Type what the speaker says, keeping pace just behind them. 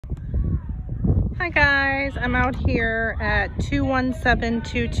Hi guys, I'm out here at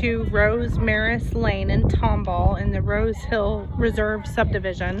 21722 Rose Maris Lane in Tomball in the Rose Hill Reserve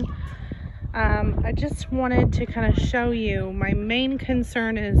subdivision. I just wanted to kind of show you, my main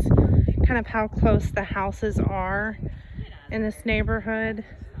concern is kind of how close the houses are in this neighborhood.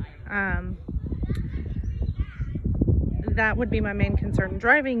 That would be my main concern.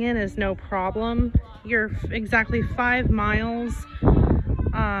 Driving in is no problem. You're exactly 5 miles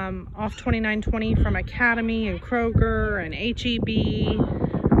off 2920 from Academy and Kroger and HEB.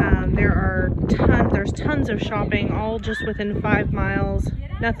 There's tons of shopping all just within 5 miles.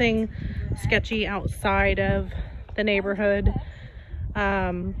 Nothing sketchy outside of the neighborhood.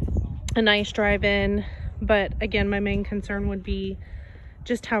 A nice drive-in, but again, my main concern would be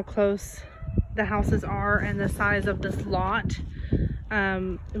just how close the houses are and the size of this lot.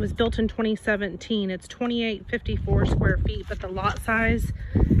 It was built in 2017. It's 2854 square feet, but the lot size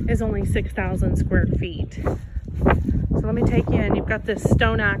is only 6,000 square feet. So let me take you in. You've got this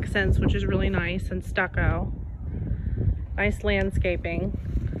stone accents, which is really nice, and stucco. Nice landscaping.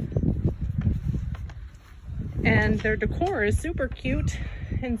 And their decor is super cute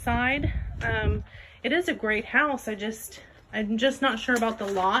inside. It is a great house. I'm just not sure about the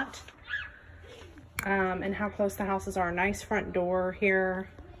lot. And how close the houses are. Nice front door here.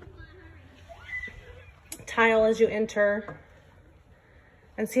 Tile as you enter.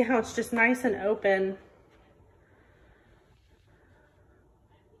 And see how it's just nice and open.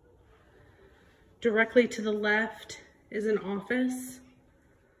 Directly to the left is an office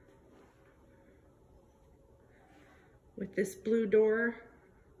with this blue door.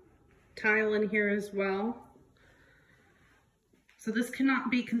 Tile in here as well. So this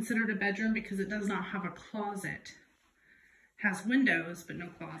cannot be considered a bedroom because it does not have a closet. It has windows, but no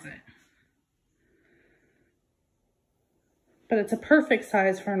closet. But it's a perfect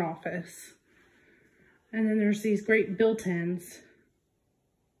size for an office. And then there's these great built-ins.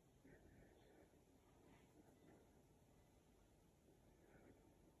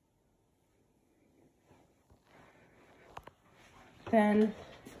 Then,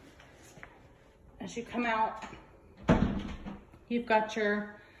 as you come out, you've got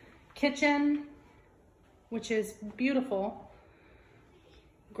your kitchen, which is beautiful.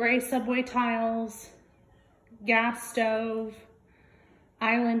 Gray subway tiles, gas stove,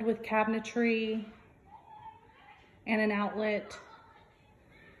 island with cabinetry, and an outlet.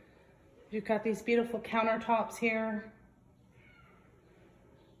 You've got these beautiful countertops here.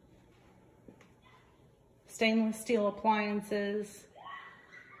 Stainless steel appliances.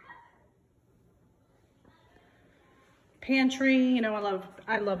 Pantry, you know,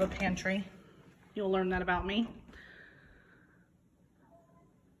 I love a pantry. You'll learn that about me.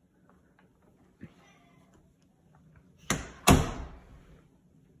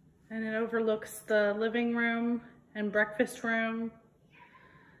 And it overlooks the living room and breakfast room.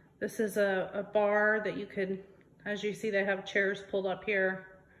 This is a bar that you could, as you see, they have chairs pulled up here.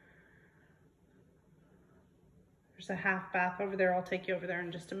 There's a half bath over there. I'll take you over there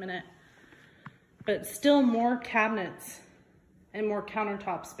in just a minute. But still more cabinets and more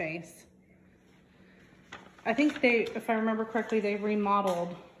countertop space. I think if I remember correctly, they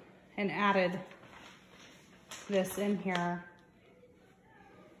remodeled and added this in here.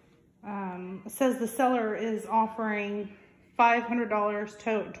 It says the seller is offering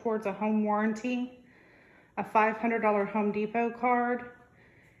 $500 towards a home warranty, a $500 Home Depot card,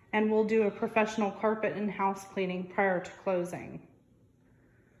 and we'll do a professional carpet and house cleaning prior to closing.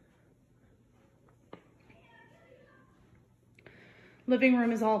 Living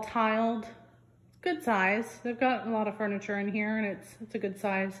room is all tiled. Good size. They've got a lot of furniture in here, and it's a good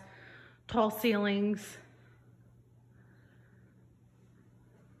size. Tall ceilings.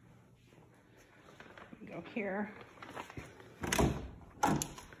 Go here.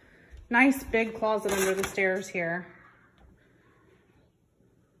 Nice big closet under the stairs here.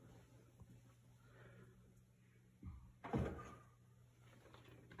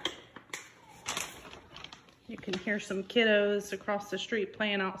 You can hear some kiddos across the street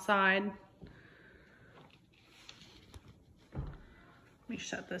playing outside. Let me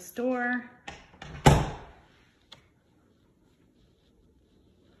shut this door.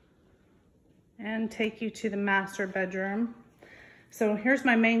 And take you to the master bedroom. So here's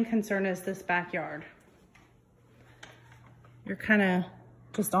my main concern is this backyard. You're kind of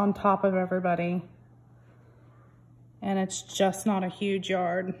just on top of everybody. And it's just not a huge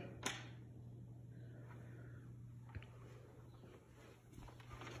yard.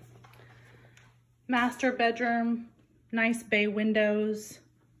 Master bedroom, nice bay windows.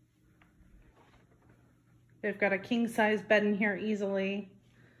 They've got a king size bed in here easily.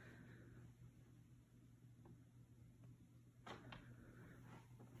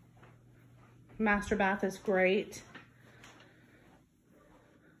 Master bath is great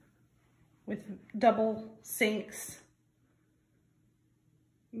with double sinks,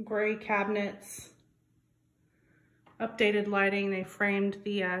 gray cabinets, updated lighting. They framed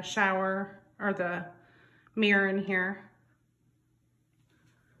the shower or the mirror in here.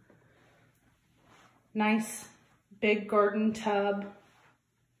 Nice big garden tub.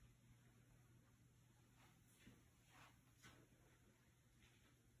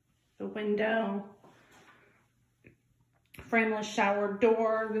 The window. Frameless shower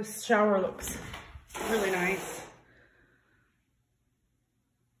door. This shower looks really nice.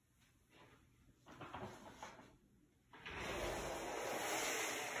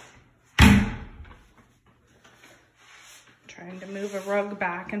 Trying to move a rug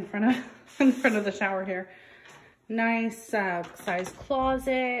back in front of the shower here. Nice size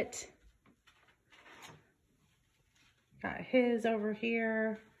closet. Got his over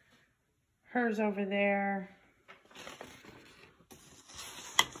here, hers over there.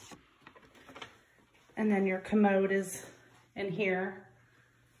 And then your commode is in here.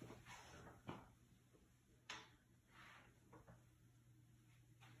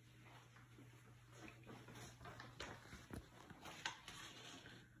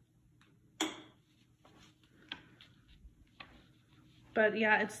 But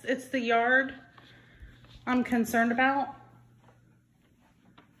yeah, it's the yard I'm concerned about.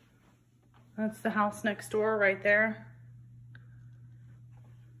 That's the house next door right there.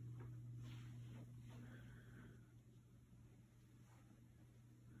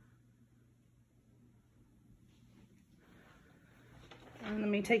 And let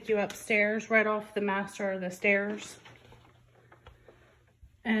me take you upstairs, right off the master of the stairs.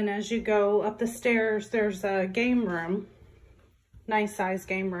 And as you go up the stairs, there's a game room. Nice size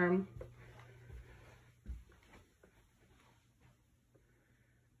game room.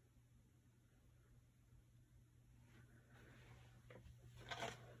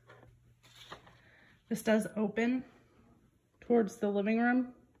 This does open towards the living room.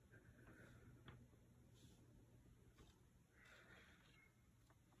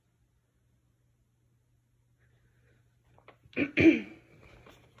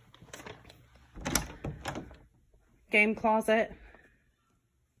 Game closet.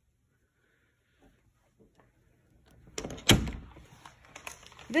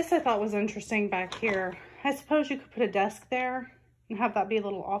 This I thought was interesting back here. I suppose you could put a desk there and have that be a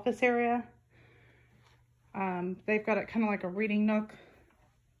little office area. They've got it kind of like a reading nook.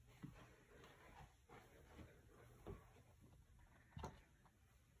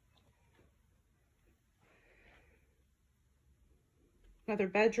 Another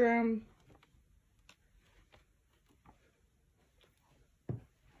bedroom.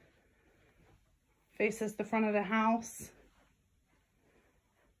 Faces the front of the house.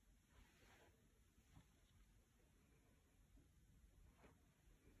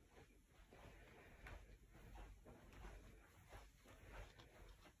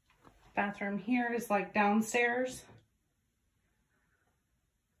 Bathroom here is like downstairs.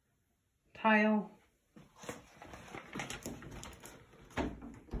 Tile.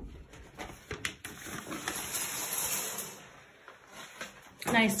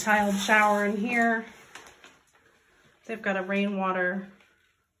 Nice tiled shower in here. They've got a rainwater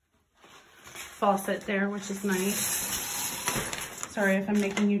faucet there, which is nice. Sorry if I'm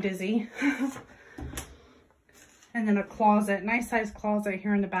making you dizzy. And then a closet, nice size closet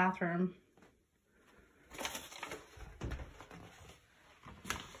here in the bathroom.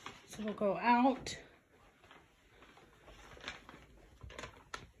 So we'll go out.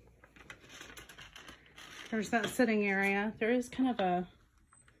 There's that sitting area. There is kind of a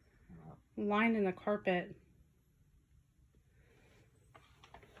line in the carpet.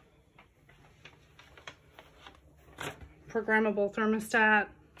 Programmable thermostat.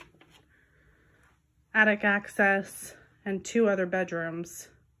 Attic access, and 2 other bedrooms.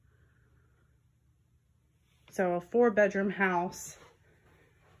 So a 4-bedroom house,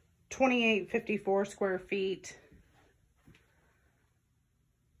 2,854 square feet.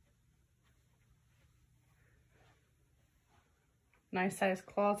 Nice size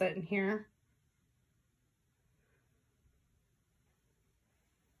closet in here.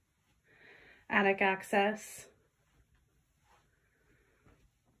 Attic access.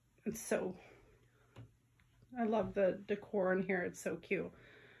 I love the decor in here. It's so cute.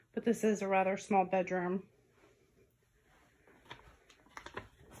 But this is a rather small bedroom.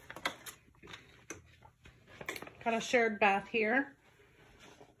 Got a shared bath here.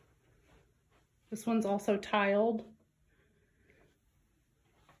 This one's also tiled.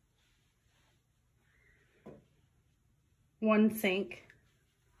 One sink.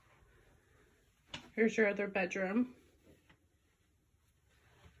 Here's your other bedroom.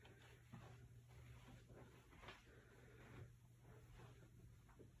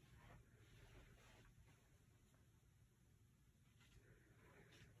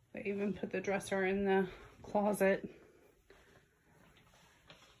 They even put the dresser in the closet.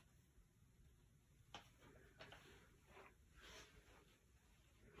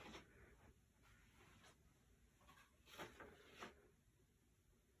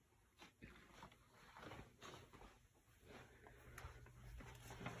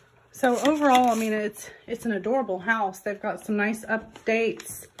 So overall, I mean, it's an adorable house. They've got some nice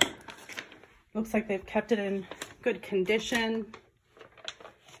updates. Looks like they've kept it in good condition.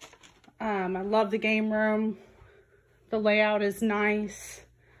 I love the game room. The layout is nice.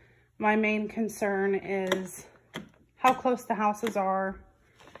 My main concern is how close the houses are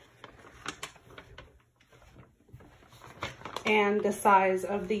and the size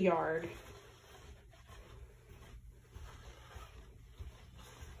of the yard.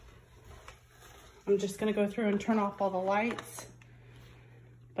 I'm just going to go through and turn off all the lights.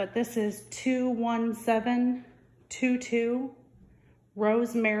 But this is 21722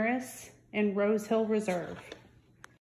 Rose Maris in Rose Hill Reserve.